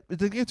 I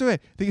think it's okay.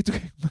 I think it's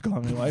okay. I'm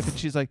calling my wife, and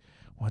she's like,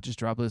 well, just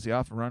drop Lucy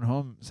off and run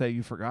home. Say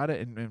you forgot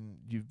it, and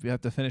you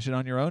have to finish it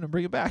on your own and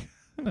bring it back.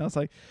 And I was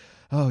like,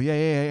 oh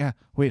yeah.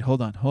 Wait,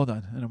 hold on.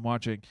 And I'm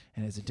watching,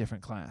 and it's a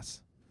different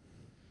class.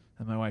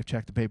 And my wife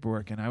checked the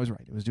paperwork, and I was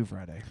right. It was due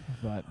Friday.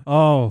 But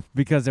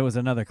because it was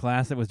another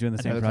class that was doing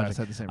the same project. Class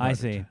had the same project.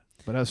 I see.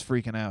 But I was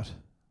freaking out.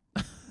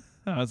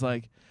 I was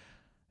like,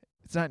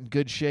 it's not in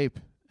good shape,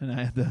 and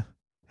I had to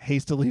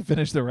hastily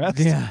finish the rest.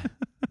 Yeah.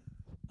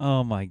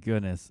 Oh my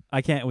goodness!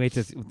 I can't wait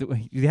to.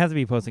 You have to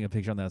be posting a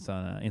picture on this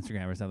on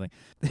Instagram or something.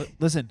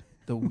 Listen,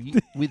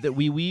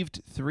 we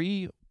weaved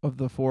 3 of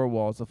the 4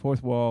 walls. The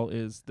 4th wall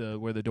is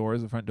where the door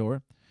is, the front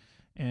door,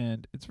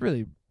 and it's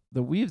really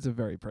the weaves are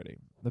very pretty.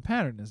 The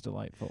pattern is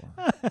delightful.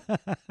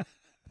 I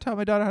taught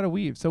my daughter how to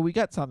weave, so we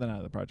got something out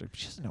of the project. But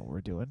she doesn't know what we're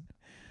doing.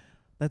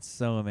 That's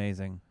so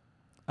amazing.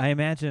 I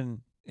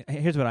imagine.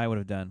 Here's what I would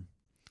have done.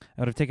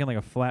 I would have taken like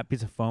a flat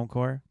piece of foam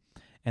core,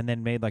 and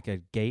then made like a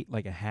gate,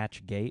 like a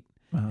hatch gate.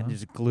 And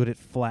just glued it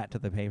flat to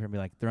the paper and be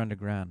like, they're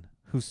underground.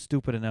 Who's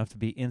stupid enough to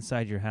be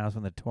inside your house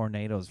when the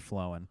tornado's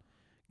flowing?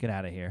 Get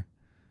out of here.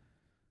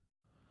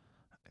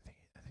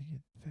 I think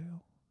you'd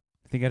fail.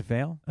 Think I'd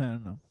fail? I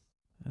don't know.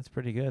 That's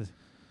pretty good.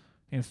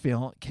 You're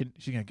gonna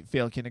she's gonna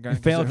fail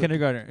kindergarten. Fail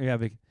kindergarten. Yeah,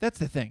 that's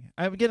the thing.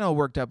 I'm getting all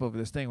worked up over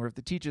this thing where if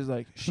the teacher's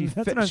like, she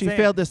saying.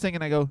 failed this thing,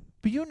 and I go,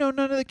 but none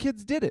of the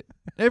kids did it.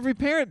 Every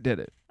parent did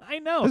it. I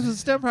know. This was a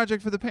STEM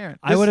project for the parent.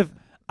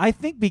 I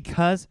think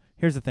because,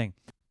 here's the thing.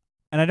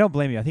 And I don't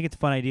blame you. I think it's a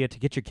fun idea to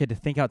get your kid to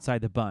think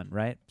outside the bun,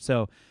 right?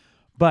 So,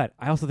 but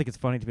I also think it's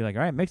funny to be like,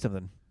 all right, make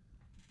something.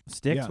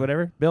 Sticks,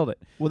 whatever, build it.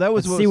 Well, that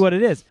was see what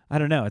it is. I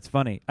don't know. It's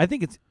funny. I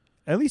think it's,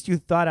 at least you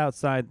thought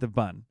outside the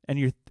bun.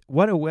 And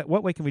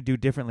what way can we do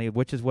differently,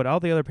 which is what all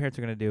the other parents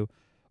are going to do.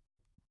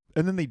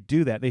 And then they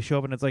do that. They show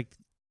up and it's like,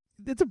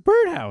 it's a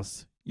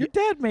birdhouse. Your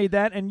dad made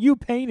that and you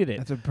painted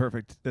it.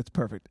 That's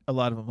perfect. A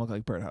lot of them look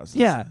like birdhouses.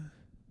 Yeah.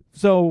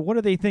 So what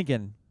are they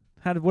thinking?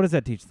 What does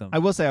that teach them? I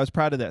will say I was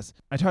proud of this.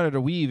 I taught her to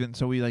weave, and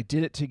so we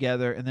did it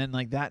together. And then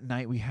that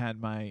night we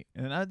had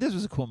this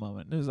was a cool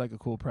moment. This was like a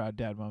cool, proud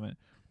dad moment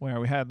where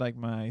we had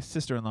my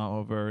sister-in-law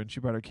over, and she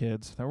brought her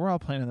kids. We're all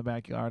playing in the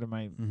backyard,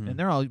 and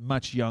they're all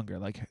much younger.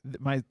 Like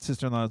my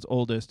sister-in-law's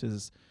oldest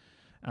is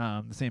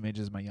the same age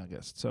as my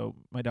youngest, so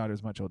my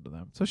daughter's much older than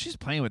them. So she's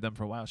playing with them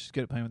for a while. She's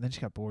good at playing with them. Then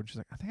she got bored. She's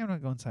like, I think I'm gonna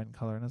go inside and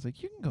color. And I was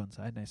like, you can go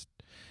inside. And I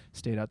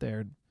stayed out there,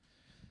 and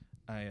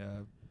I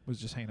was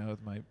just hanging out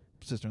with my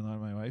sister-in-law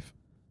and my wife,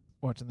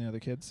 watching the other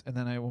kids. And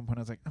then at one point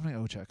I was like, I'm going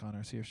to go check on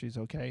her, see if she's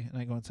okay. And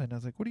I go inside and I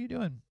was like, what are you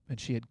doing? And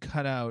she had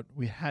cut out,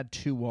 we had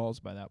 2 walls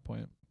by that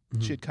point.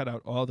 Mm-hmm. She had cut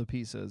out all the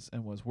pieces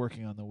and was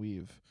working on the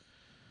weave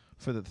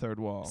for the 3rd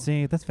wall.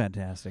 See, that's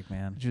fantastic,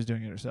 man. She was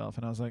doing it herself.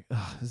 And I was like,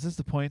 is this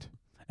the point?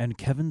 And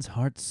Kevin's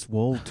heart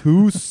swole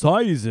 2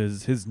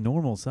 sizes, his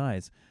normal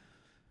size.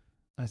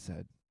 I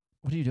said,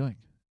 what are you doing?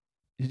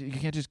 You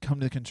can't just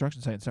come to the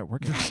construction site and start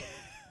working.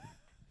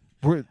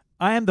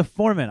 I am the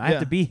foreman. I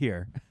have to be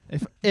here.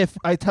 If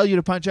I tell you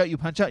to punch out, you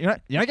punch out. You're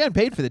not getting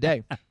paid for the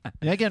day.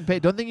 You're not getting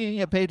paid. Don't think you can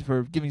get paid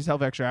for giving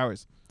yourself extra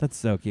hours. That's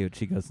so cute.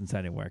 She goes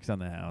inside and works on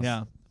the house.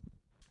 Yeah.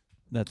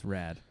 That's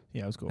rad.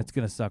 Yeah, it was cool. It's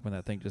gonna suck when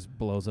that thing just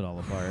blows it all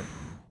apart.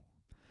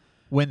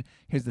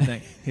 Here's the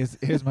thing.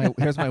 Here's my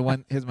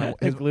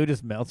The glue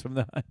just melts from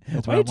the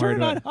That's why what you I'm turn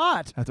worried it on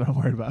hot? That's what I'm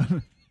worried about.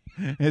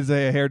 It's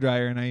a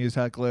hairdryer and I use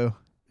hot glue.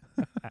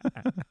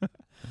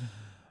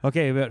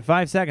 Okay, about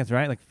 5 seconds,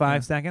 right? Like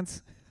 5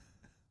 seconds.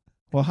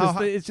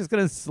 Well, it's just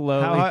gonna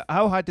slowly.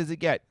 How hot does it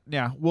get?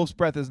 Yeah, wolf's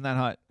breath isn't that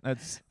hot.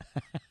 That's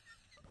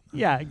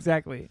yeah,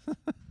 exactly.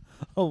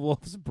 A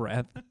wolf's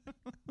breath.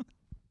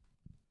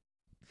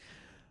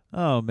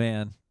 Oh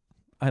man,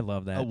 I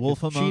love that. A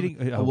wolf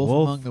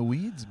among the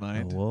weeds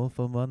might. A wolf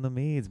among the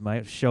weeds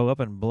might show up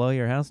and blow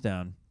your house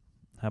down.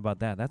 How about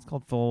that? That's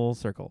called full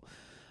circle.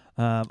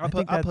 I'll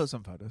post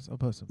some photos.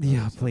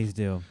 Yeah, please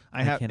do.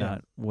 I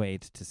cannot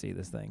wait to see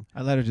this thing.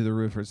 I let her do the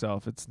roof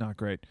herself. It's not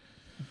great.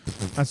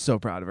 I'm so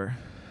proud of her.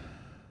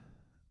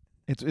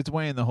 It's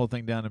weighing the whole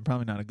thing down in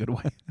probably not a good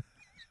way.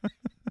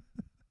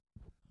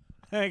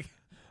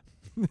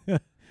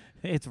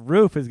 Its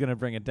roof is going to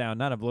bring it down,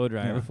 not a blow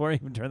dryer. Yeah. Before I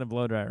even turn the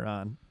blow dryer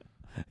on,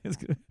 it's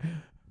gonna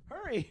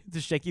hurry!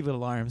 It's shaky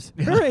little arms.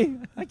 Hurry!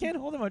 I can't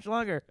hold it much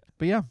longer.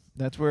 But yeah,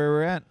 that's where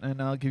we're at,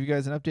 and I'll give you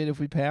guys an update if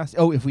we pass.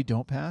 Oh, if we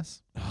don't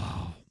pass,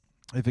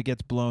 if it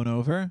gets blown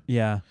over,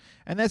 yeah.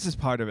 And this is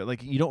part of it.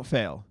 Like you don't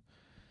fail.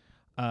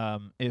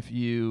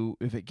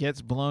 If it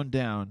gets blown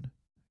down,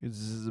 this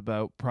is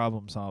about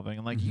problem solving,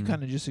 and like you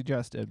kind of just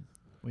suggested,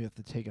 we have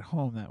to take it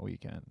home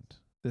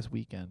this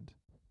weekend,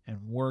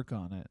 and work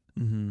on it.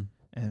 Mm-hmm.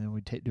 And then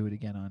we do it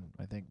again on,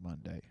 I think,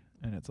 Monday.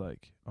 And it's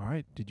like, all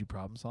right, did you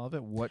problem solve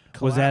it? What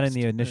was that in collapsed?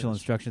 the initial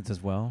instructions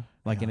as well?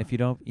 Like, and Yeah. if you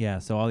don't,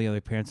 so all the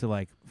other parents are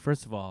like,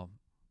 first of all,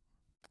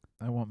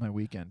 I want my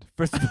weekend.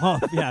 first of all,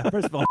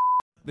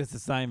 this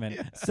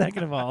assignment.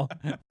 Second of all,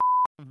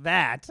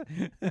 that.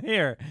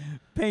 Here,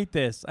 paint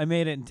this. I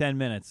made it in 10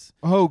 minutes.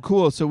 Oh,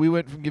 cool. So we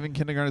went from giving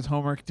kindergartners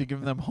homework to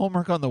giving them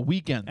homework on the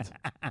weekend.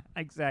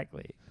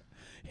 Exactly.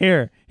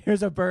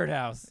 Here's a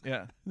birdhouse.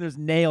 Yeah. There's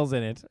nails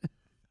in it.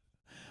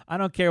 I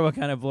don't care what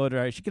kind of blow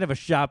dryer. She could have a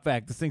shop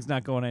vac. This thing's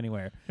not going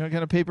anywhere. You know what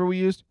kind of paper we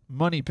used?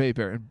 Money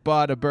paper, and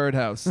bought a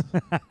birdhouse.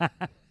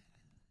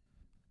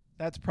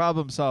 That's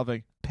problem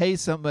solving. Pay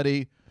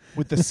somebody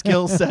with the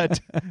skill set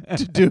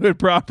to do it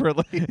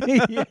properly.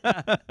 Yeah.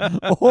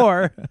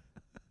 Or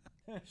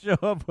show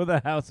up with a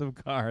house of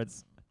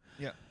cards.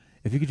 Yeah.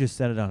 If you could just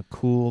set it on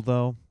cool,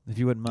 though, if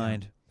you wouldn't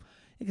mind.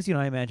 Because,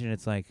 I imagine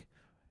it's like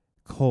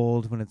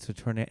cold when it's a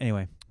tornado.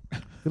 Anyway,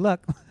 good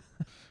luck.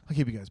 I'll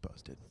keep you guys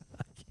posted.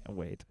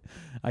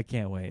 I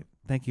can't wait.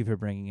 Thank you for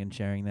bringing and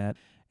sharing that.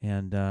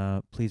 And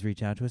please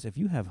reach out to us. If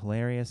you have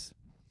hilarious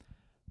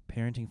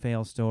parenting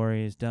fail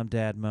stories, dumb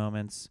dad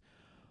moments,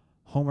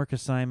 homework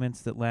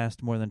assignments that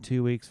last more than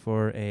 2 weeks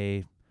for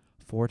a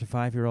 4 to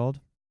 5-year-old,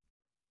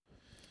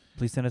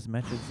 please send us a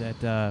message at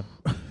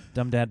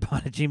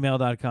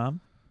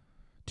dumbdadpod@gmail.com.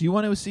 Do you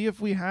want to see if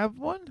we have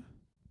one?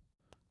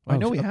 I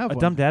know we have a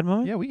one. dumb dad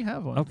moment? Yeah, we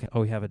have one. Okay.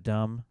 Oh, we have a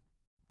dumb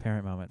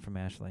parent moment from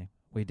Ashley.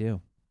 We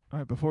do. All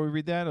right, before we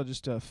read that, I'll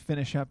just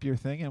finish up your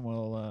thing, and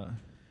we'll...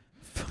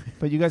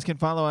 But you guys can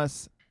follow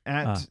us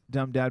at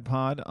Dumb Dad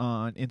Pod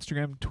on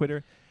Instagram,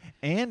 Twitter,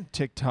 and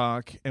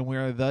TikTok, and we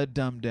are The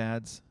Dumb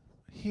Dads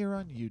here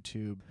on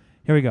YouTube.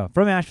 Here we go.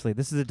 From Ashley.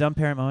 This is a dumb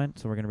parent moment,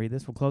 so we're going to read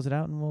this. We'll close it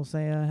out, and we'll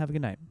say have a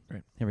good night.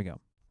 Right. Here we go.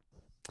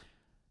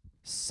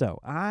 So,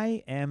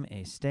 I am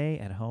a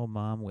stay-at-home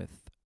mom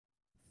with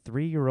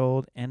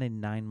 3-year-old and a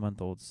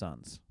 9-month-old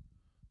sons.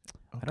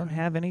 Okay. I don't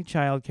have any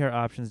childcare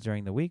options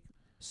during the week,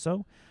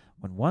 so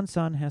when one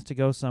son has to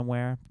go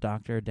somewhere,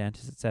 doctor,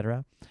 dentist,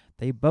 etc.,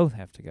 they both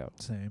have to go.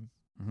 Same.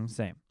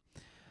 Same.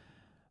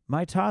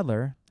 My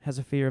toddler has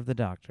a fear of the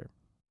doctor.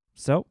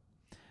 So,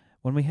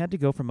 when we had to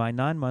go for my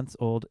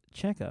 9-month-old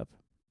checkup,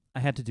 I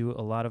had to do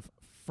a lot of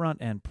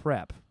front-end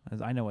prep.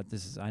 As I know what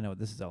this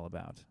is all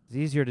about. It's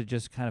easier to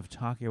just kind of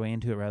talk your way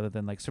into it rather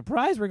than like,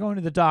 surprise, we're going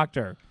to the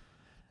doctor.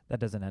 That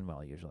doesn't end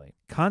well usually.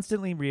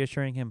 Constantly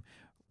reassuring him,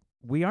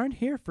 we aren't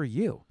here for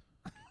you.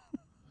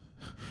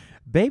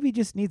 Baby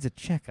just needs a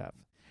checkup.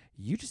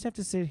 You just have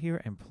to sit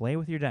here and play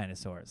with your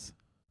dinosaurs.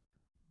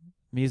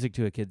 Music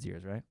to a kid's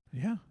ears, right?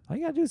 Yeah. All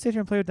you gotta do is sit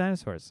here and play with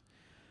dinosaurs.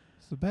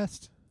 It's the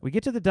best. We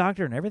get to the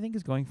doctor and everything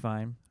is going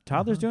fine.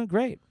 Toddler's Uh-huh. doing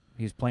great.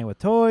 He's playing with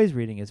toys,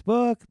 reading his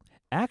book,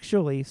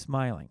 actually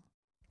smiling.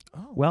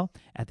 Oh. Well,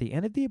 at the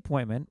end of the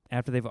appointment,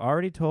 after they've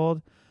already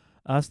told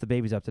us the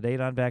baby's up to date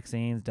on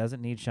vaccines,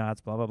 doesn't need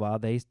shots, blah, blah, blah,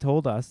 they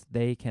told us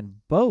they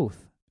can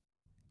both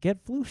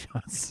get flu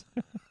shots.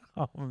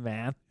 Oh,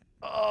 man.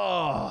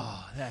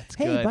 Oh, that's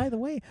Hey, good. by the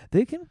way,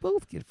 they can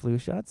both get flu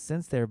shots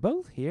since they're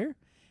both here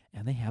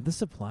and they have the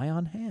supply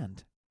on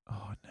hand.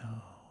 Oh,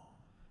 no.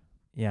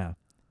 Yeah.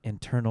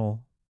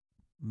 Internal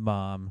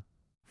mom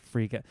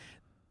freak out.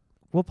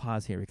 We'll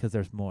pause here because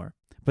there's more.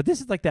 But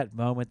this is like that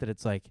moment that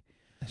it's like,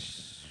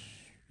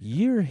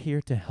 you're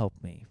here to help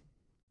me.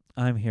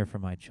 I'm here for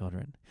my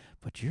children.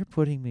 But you're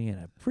putting me in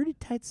a pretty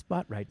tight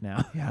spot right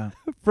now. Yeah.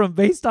 From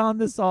based on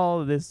this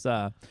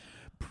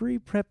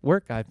pre-prep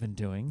work I've been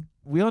doing.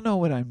 We all know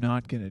what I'm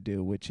not going to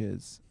do, which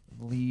is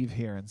leave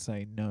here and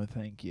say no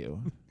thank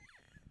you.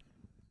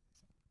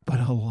 But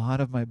a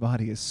lot of my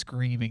body is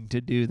screaming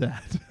to do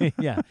that.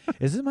 Yeah.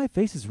 Isn't my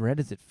face as red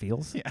as it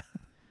feels? Yeah.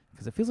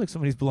 Because it feels like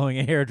somebody's blowing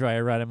a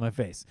hairdryer right in my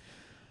face.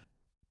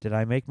 Did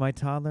I make my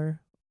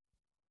toddler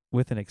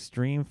with an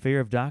extreme fear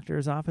of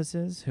doctors'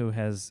 offices who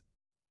has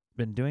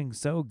been doing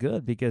so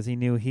good because he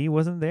knew he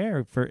wasn't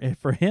there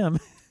for him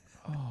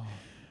Oh.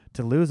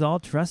 to lose all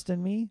trust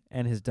in me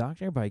and his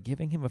doctor by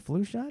giving him a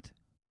flu shot?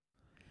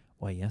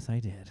 Why, yes, I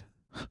did.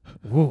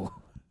 Woo.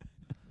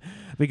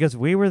 Because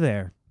we were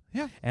there.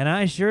 Yeah. And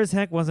I sure as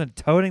heck wasn't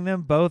toting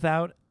them both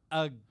out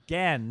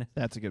again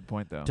That's a good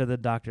point, though. to the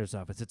doctor's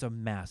office. It's a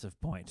massive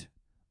point.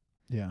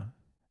 Yeah.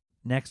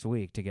 Next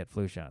week to get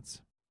flu shots.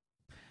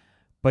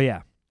 But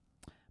yeah,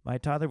 my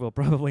toddler will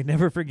probably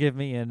never forgive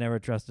me and never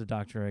trust a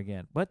doctor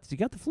again. But he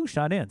got the flu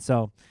shot in,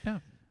 so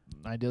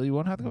Ideally, you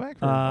won't have to go back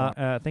for a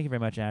while. thank you very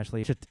much,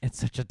 Ashley. It's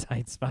such a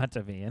tight spot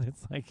to be in.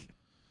 It's like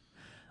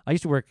I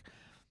used to work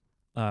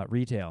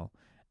retail,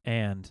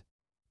 and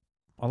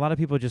a lot of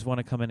people just want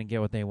to come in and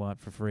get what they want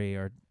for free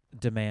or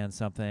demand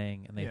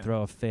something, and they Yeah.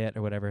 throw a fit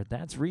or whatever.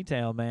 That's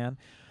retail, man.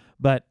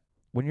 But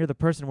when you're the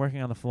person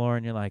working on the floor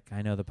and you're like,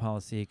 I know the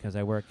policy because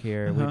I work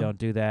here, we Uh-huh. don't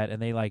do that,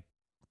 and they like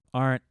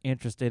aren't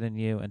interested in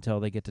you until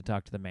they get to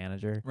talk to the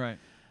manager. Right.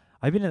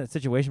 I've been in that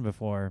situation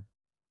before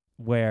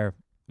where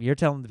you're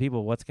telling the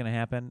people what's going to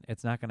happen.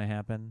 It's not going to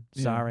happen.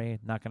 Yeah. Sorry,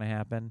 not going to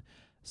happen.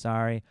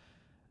 Sorry.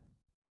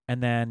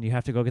 And then you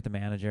have to go get the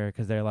manager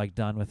because they're like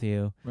done with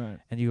you. Right.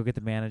 And you go get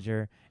the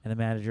manager, and the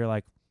manager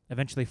like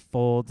eventually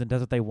folds and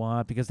does what they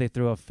want because they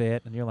threw a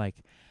fit, and you're like,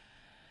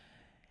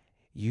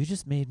 you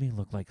just made me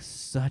look like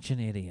such an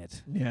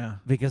idiot. Yeah.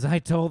 Because I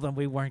told them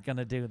we weren't going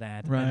to do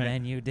that, Right. and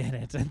then you did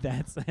it.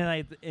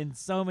 And in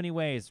so many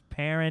ways,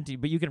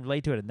 but you can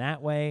relate to it in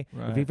that way.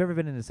 Right. If you've ever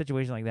been in a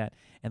situation like that,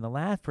 and the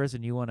last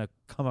person you want to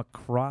come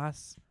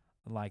across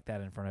like that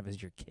in front of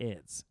is your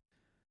kids.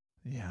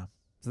 Yeah.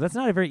 So that's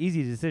not a very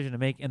easy decision to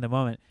make in the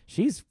moment.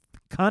 She's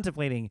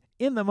contemplating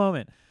in the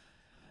moment,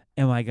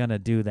 am I going to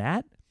do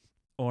that,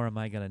 or am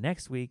I going to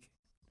next week,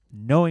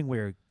 knowing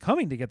we're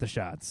coming to get the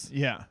shots,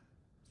 Yeah.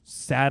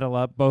 saddle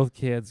up both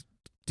kids,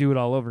 do it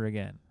all over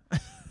again?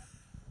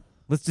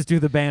 Let's just do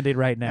the Band-Aid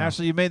right now.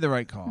 Ashley, you made the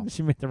right call.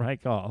 She made the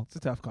right call. It's a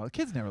tough call.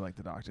 Kids never like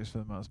the doctors for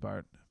the most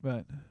part,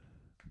 but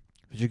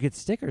But you get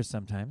stickers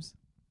sometimes.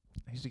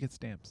 I used to get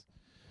stamps.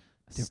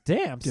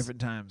 Stamps? Different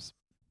times.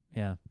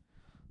 Yeah.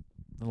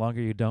 The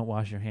longer you don't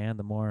wash your hand,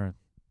 the more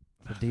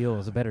the deal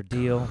is a better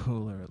deal.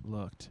 Cooler it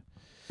looked.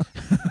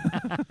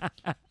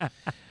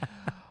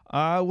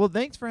 Well,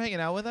 thanks for hanging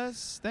out with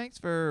us. Thanks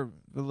for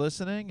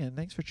listening, and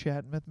thanks for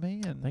chatting with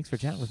me. And Thanks for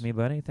chatting with me,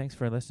 buddy. Thanks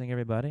for listening,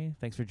 everybody.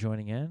 Thanks for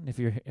joining in. If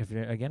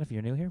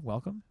you're new here,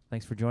 welcome.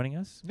 Thanks for joining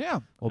us. Yeah.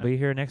 We'll be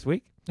here next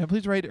week. And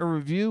please write a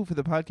review for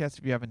the podcast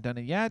if you haven't done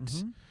it yet.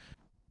 Mhm.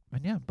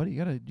 And yeah, buddy, you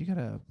got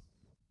a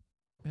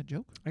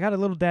joke? I got a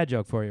little dad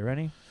joke for you.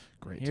 Ready?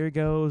 Great. Here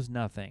goes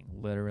nothing.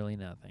 Literally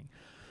nothing.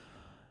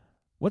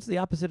 What's the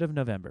opposite of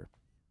November?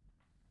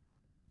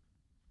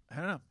 I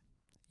don't know.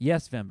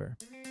 Yes-vember.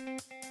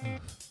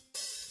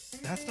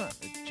 That's not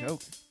a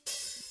joke.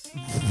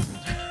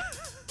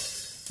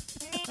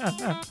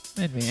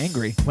 Made me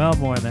angry. Well,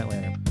 more on that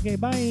later. Okay,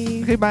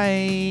 bye. Okay,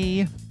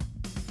 bye.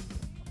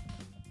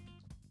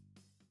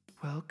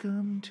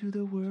 Welcome to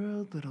the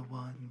world, little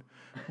one.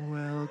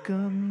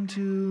 Welcome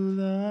to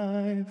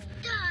life.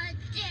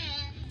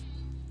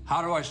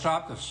 How do I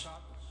stop this?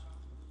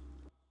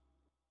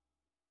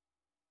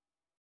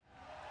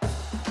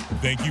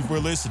 Thank you for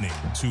listening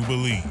to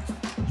Believe.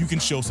 You can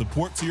show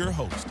support to your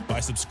host by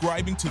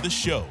subscribing to the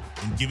show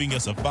and giving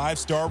us a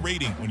 5-star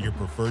rating on your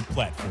preferred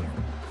platform.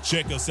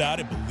 Check us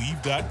out at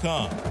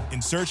Believe.com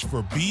and search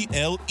for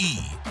BLEAV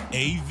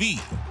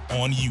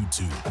on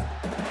YouTube.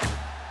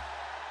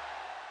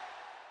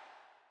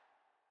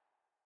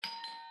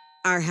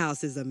 Our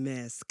house is a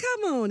mess.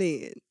 Come on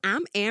in.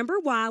 I'm Amber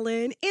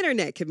Wallen,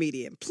 internet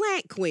comedian,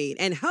 plant queen,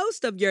 and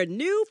host of your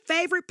new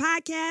favorite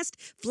podcast,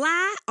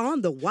 Fly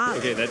on the Wall.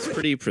 Okay, that's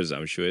pretty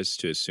presumptuous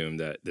to assume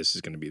that this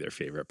is going to be their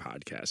favorite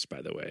podcast,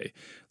 by the way.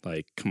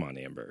 Like, come on,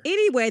 Amber.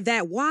 Anyway,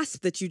 that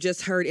wasp that you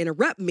just heard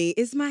interrupt me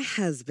is my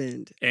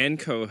husband. And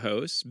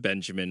co-host,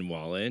 Benjamin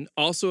Wallen,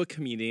 also a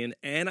comedian,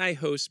 and I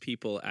host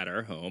people at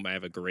our home. I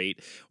have a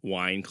great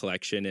wine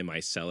collection in my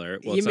cellar.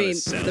 Well, You it's not a mean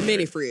cellar. the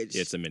mini fridge?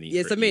 Yeah, it's a mini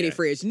Yeah, it's a fridge, mini yeah.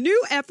 fridge. New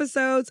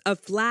episodes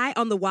of Fly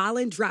on the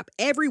Wallen drop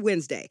every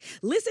Wednesday.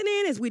 Listen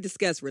in as we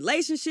discuss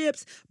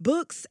relationships,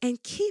 books,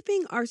 and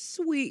keeping our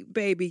sweet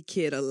baby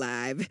kid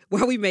alive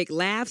while we make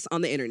laughs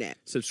on the internet.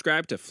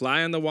 Subscribe to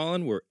Fly on the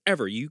Wallen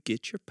wherever you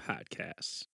get your podcasts.